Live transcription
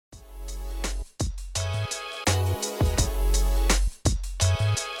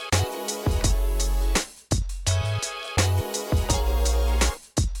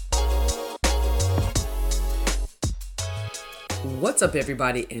What's up,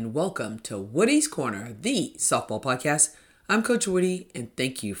 everybody, and welcome to Woody's Corner, the softball podcast. I'm Coach Woody, and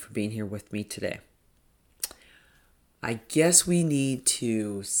thank you for being here with me today. I guess we need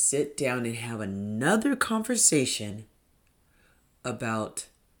to sit down and have another conversation about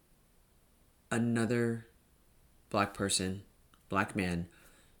another black person, black man,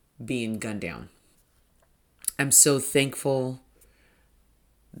 being gunned down. I'm so thankful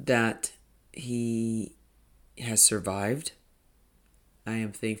that he has survived. I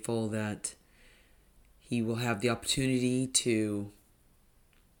am thankful that he will have the opportunity to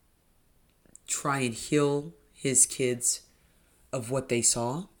try and heal his kids of what they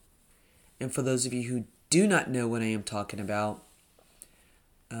saw. And for those of you who do not know what I am talking about,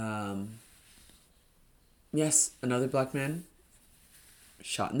 yes, another black man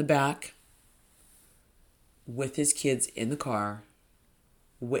shot in the back with his kids in the car,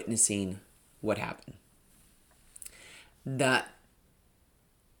 witnessing what happened. That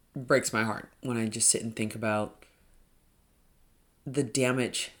breaks my heart when I just sit and think about the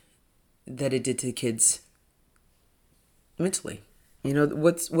damage that it did to the kids mentally. You know,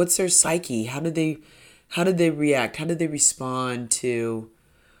 what's their psyche? How did they react? How did they respond to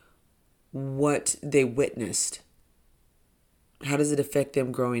what they witnessed? How does it affect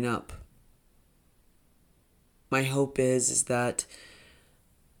them growing up? My hope is that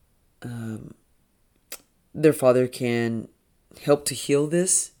their father can help to heal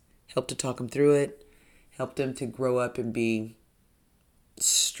this, help to talk them through it, help them to grow up and be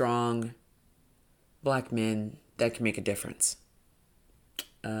strong black men that can make a difference.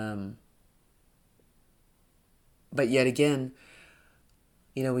 But yet again,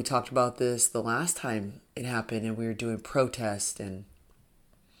 you know, we talked about this the last time it happened and we were doing protest, and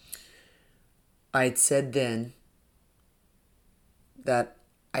I had said then that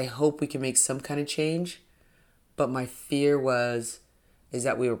I hope we can make some kind of change, but my fear is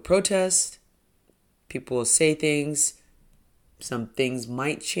that we will protest, people will say things, some things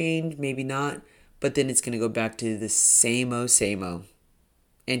might change, maybe not, but then it's going to go back to the same old.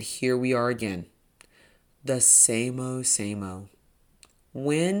 And here we are again. The same old.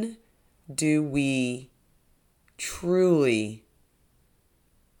 When do we truly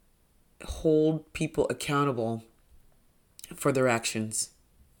hold people accountable for their actions?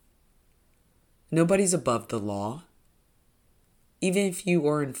 Nobody's above the law. Even if you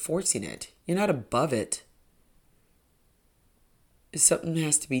are enforcing it, you're not above it. Something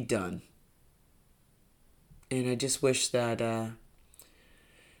has to be done. And I just wish that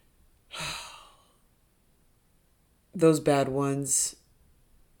those bad ones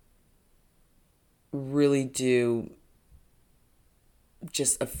really do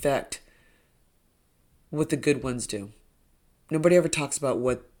just affect what the good ones do. Nobody ever talks about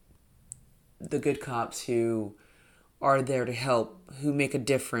what the good cops who are there to help, who make a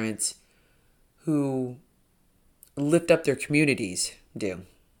difference, who lift up their communities do.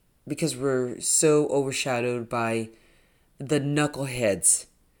 Because we're so overshadowed by the knuckleheads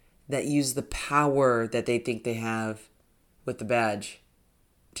that use the power that they think they have with the badge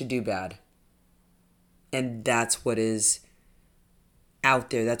to do bad. And that's what is out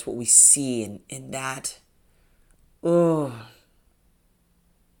there. That's what we see. And that,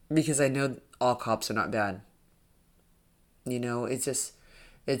 because I know all cops are not bad. You know, it's just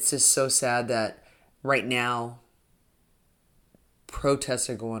so sad that right now protests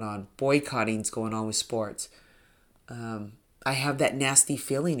are going on, boycotting's going on with sports. I have that nasty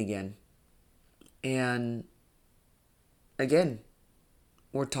feeling again. And again,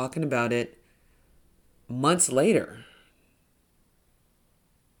 we're talking about it months later.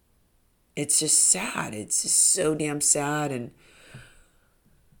 It's just sad. It's just so damn sad. And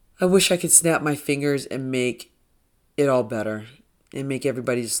I wish I could snap my fingers and make it all better and make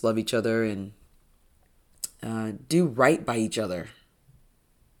everybody just love each other and do right by each other.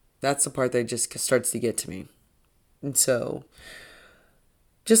 That's the part that just starts to get to me. And so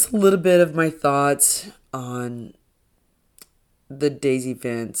just a little bit of my thoughts on the day's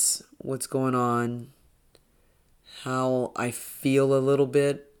events, what's going on, how I feel a little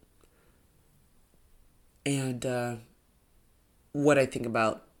bit, and what I think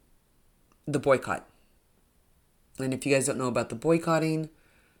about the boycott. And if you guys don't know about the boycotting,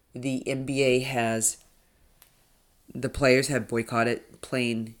 the NBA the players have boycotted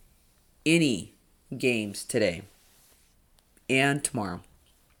playing any games today and tomorrow.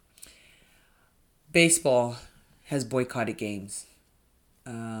 Baseball has boycotted games.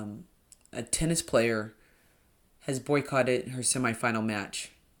 A tennis player has boycotted her semifinal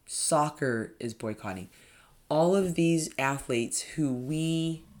match. Soccer is boycotting. All of these athletes who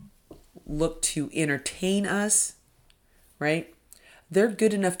we look to entertain us, right? they're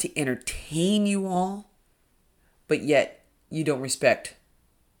good enough to entertain you all, but yet you don't respect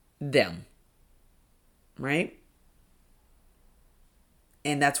them, right?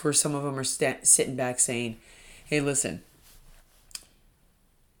 And that's where some of them are sitting back saying, hey, listen,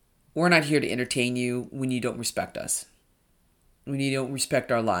 we're not here to entertain you when you don't respect us, when you don't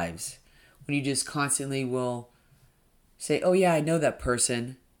respect our lives, when you just constantly will say, oh yeah, I know that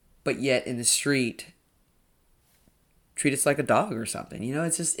person, but yet in the street treat us like a dog or something.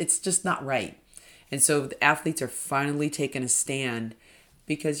 It's just not right. And so the athletes are finally taking a stand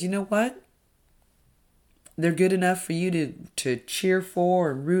because you know what? They're good enough for you to cheer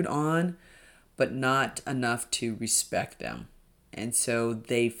for and root on, but not enough to respect them. And so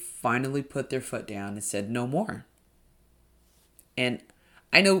they finally put their foot down and said, no more. And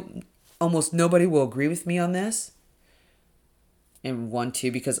I know almost nobody will agree with me on this and want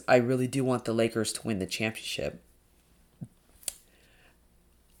to, because I really do want the Lakers to win the championship.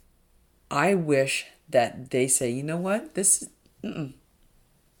 I wish that they say, you know what,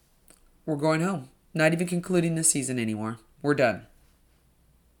 we're going home. Not even concluding the season anymore. We're done.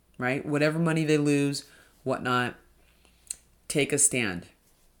 Right? Whatever money they lose, whatnot, take a stand.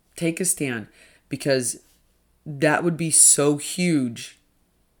 Take a stand. Because that would be so huge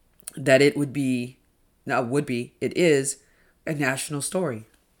that it is a national story.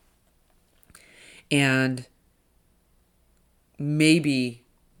 And maybe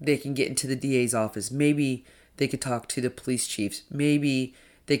they can get into the DA's office. Maybe they could talk to the police chiefs. Maybe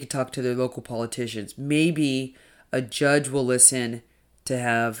they could talk to their local politicians. Maybe a judge will listen to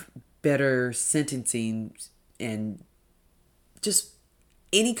have better sentencing and just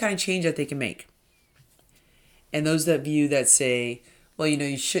any kind of change that they can make. And those that say, well,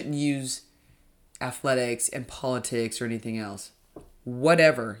 you shouldn't use athletics and politics or anything else.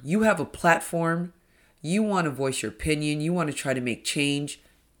 Whatever. You have a platform. You want to voice your opinion. You want to try to make change.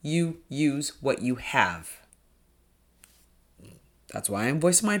 You use what you have. That's why I'm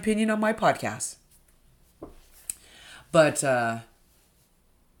voicing my opinion on my podcast. But,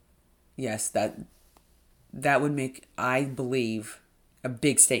 yes, that would make, I believe, a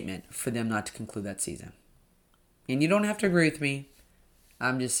big statement for them not to conclude that season. And you don't have to agree with me.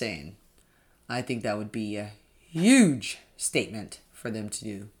 I'm just saying. I think that would be a huge statement for them to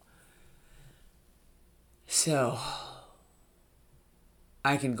do. So,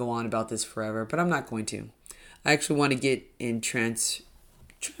 I can go on about this forever, but I'm not going to. I actually want to get in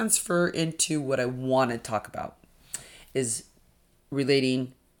transfer into what I want to talk about, is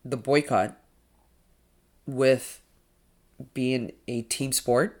relating the boycott with being a team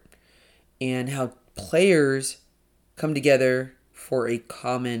sport and how players come together for a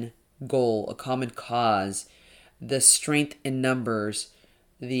common goal, a common cause, the strength in numbers,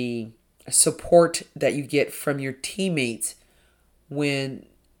 the support that you get from your teammates when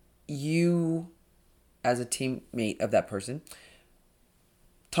you, as a teammate of that person,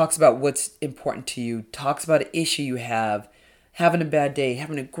 talks about what's important to you, talks about an issue you have, having a bad day,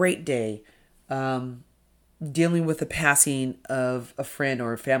 having a great day, dealing with the passing of a friend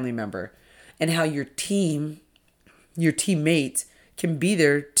or a family member, and how your teammates can be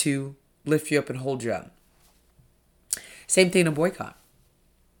there to lift you up and hold you up. Same thing in a boycott.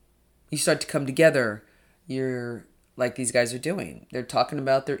 You start to come together. You're like these guys are doing. They're talking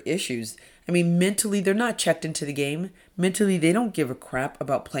about their issues. I mean, mentally, they're not checked into the game. Mentally, they don't give a crap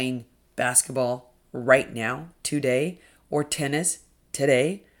about playing basketball right now, today, or tennis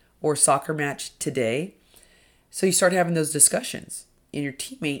today, or soccer match today. So you start having those discussions. And your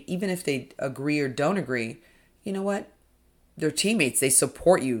teammate, even if they agree or don't agree, you know what? They're teammates. They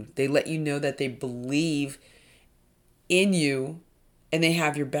support you. They let you know that they believe in you and they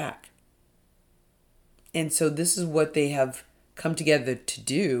have your back. And so this is what they have come together to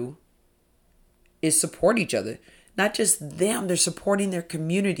do, is support each other. Not just them, they're supporting their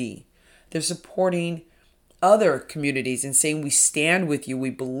community. They're supporting other communities and saying, we stand with you, we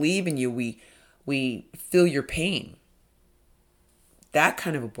believe in you, we feel your pain. That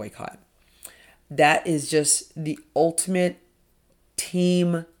kind of a boycott. That is just the ultimate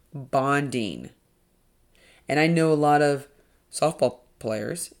team bonding. And I know a lot of softball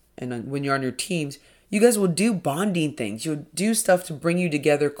players, and when you're on your teams, you guys will do bonding things. You'll do stuff to bring you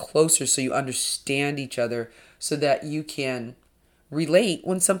together closer so you understand each other, so that you can relate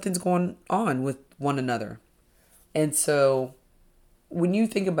when something's going on with one another. And so when you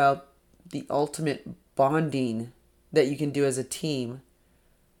think about the ultimate bonding that you can do as a team,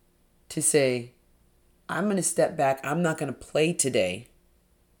 to say, I'm going to step back. I'm not going to play today.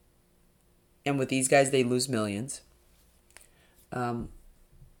 And with these guys, they lose millions.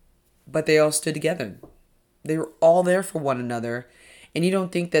 But they all stood together. They were all there for one another. And you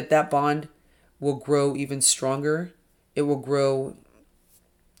don't think that that bond will grow even stronger? It will grow,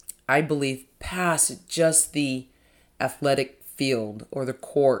 I believe, past just the athletic field or the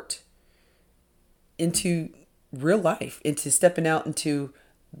court into real life, into stepping out into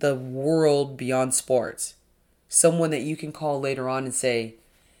the world beyond sports. Someone that you can call later on and say,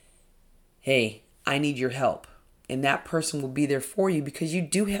 hey, I need your help. And that person will be there for you because you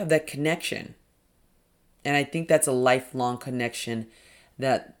do have that connection. And I think that's a lifelong connection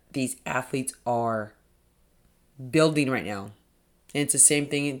that these athletes are building right now. And it's the same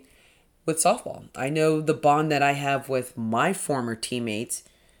thing with softball. I know the bond that I have with my former teammates,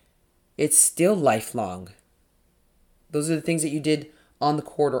 it's still lifelong. Those are the things that you did on the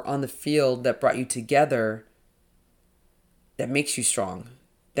court or on the field that brought you together, that makes you strong,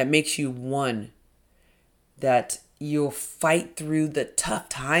 that makes you one, that you'll fight through the tough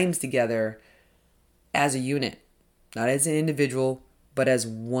times together as a unit, not as an individual, but as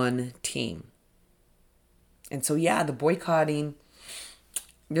one team. And so, yeah, the boycotting,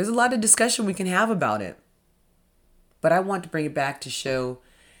 there's a lot of discussion we can have about it. But I want to bring it back to show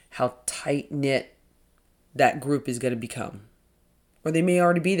how tight-knit that group is going to become. Or they may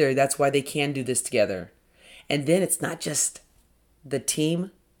already be there. That's why they can do this together. And then it's not just the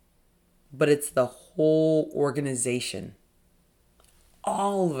team, but it's the whole organization.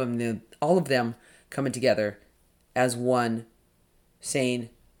 All of them coming together as one, saying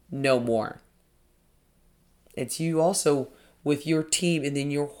no more. It's you also with your team and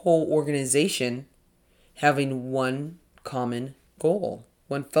then your whole organization having one common goal,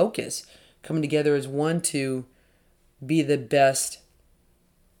 one focus, coming together as one to be the best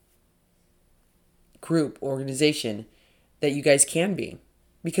group, organization that you guys can be,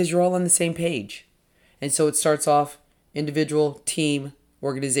 because you're all on the same page. And so it starts off individual, team,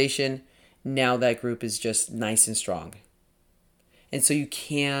 organization. Now that group is just nice and strong. And so you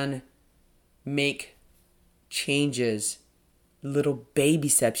can make changes, little baby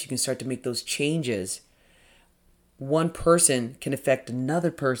steps. You can start to make those changes. One person can affect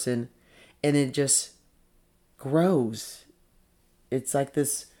another person, and it just grows. It's like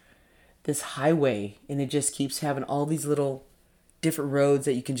this highway, and it just keeps having all these little different roads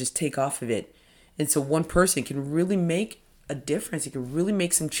that you can just take off of it. And so one person can really make a difference. It can really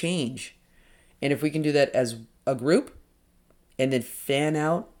make some change. And if we can do that as a group and then fan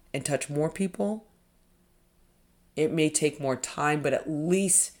out and touch more people, it may take more time, but at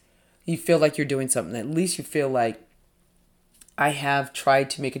least you feel like you're doing something. At least you feel like I have tried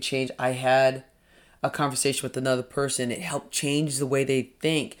to make a change. I had a conversation with another person. It helped change the way they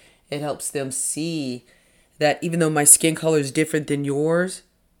think. It helps them see that even though my skin color is different than yours,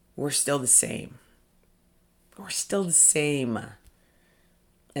 we're still the same. We're still the same.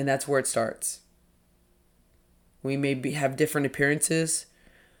 And that's where it starts. We may have different appearances,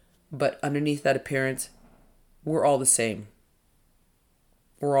 but underneath that appearance, we're all the same.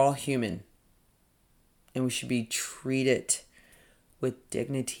 We're all human. And we should be treated with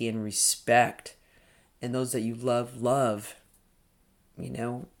dignity and respect. And those that you love, love. You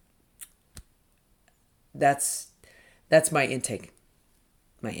know, that's my intake.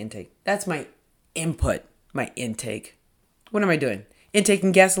 That's my input. My intake. What am I doing?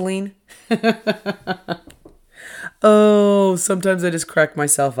 Intaking gasoline? Oh, sometimes I just crack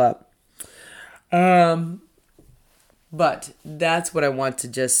myself up. But that's what I want to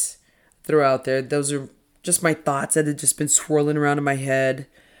just throw out there. Those are just my thoughts that have just been swirling around in my head.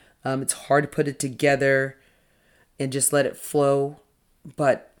 It's hard to put it together and just let it flow.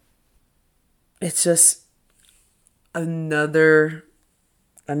 But it's just another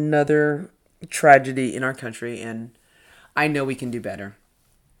tragedy in our country. And I know we can do better.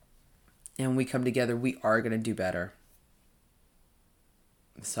 And when we come together, we are going to do better.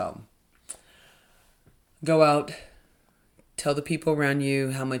 So, go out. Tell the people around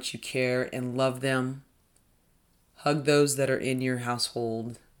you how much you care and love them. Hug those that are in your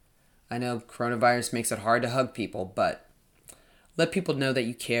household. I know coronavirus makes it hard to hug people, but let people know that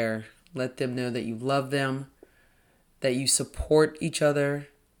you care. Let them know that you love them, that you support each other,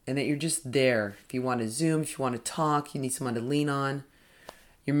 and that you're just there. If you want to Zoom, if you want to talk, you need someone to lean on.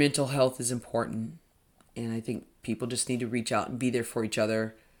 Your mental health is important. And I think people just need to reach out and be there for each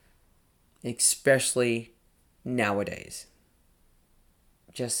other, especially nowadays.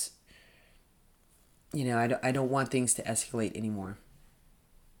 Just, I don't want things to escalate anymore.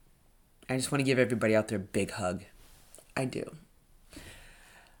 I just want to give everybody out there a big hug. I do.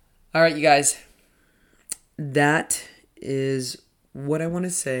 All right, you guys. That is what I want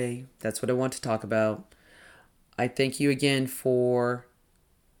to say. That's what I want to talk about. I thank you again for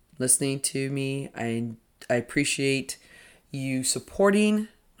listening to me. I appreciate you supporting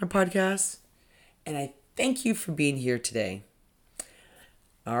my podcast, and I thank you for being here today.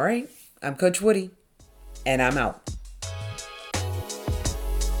 All right, I'm Coach Woody, and I'm out.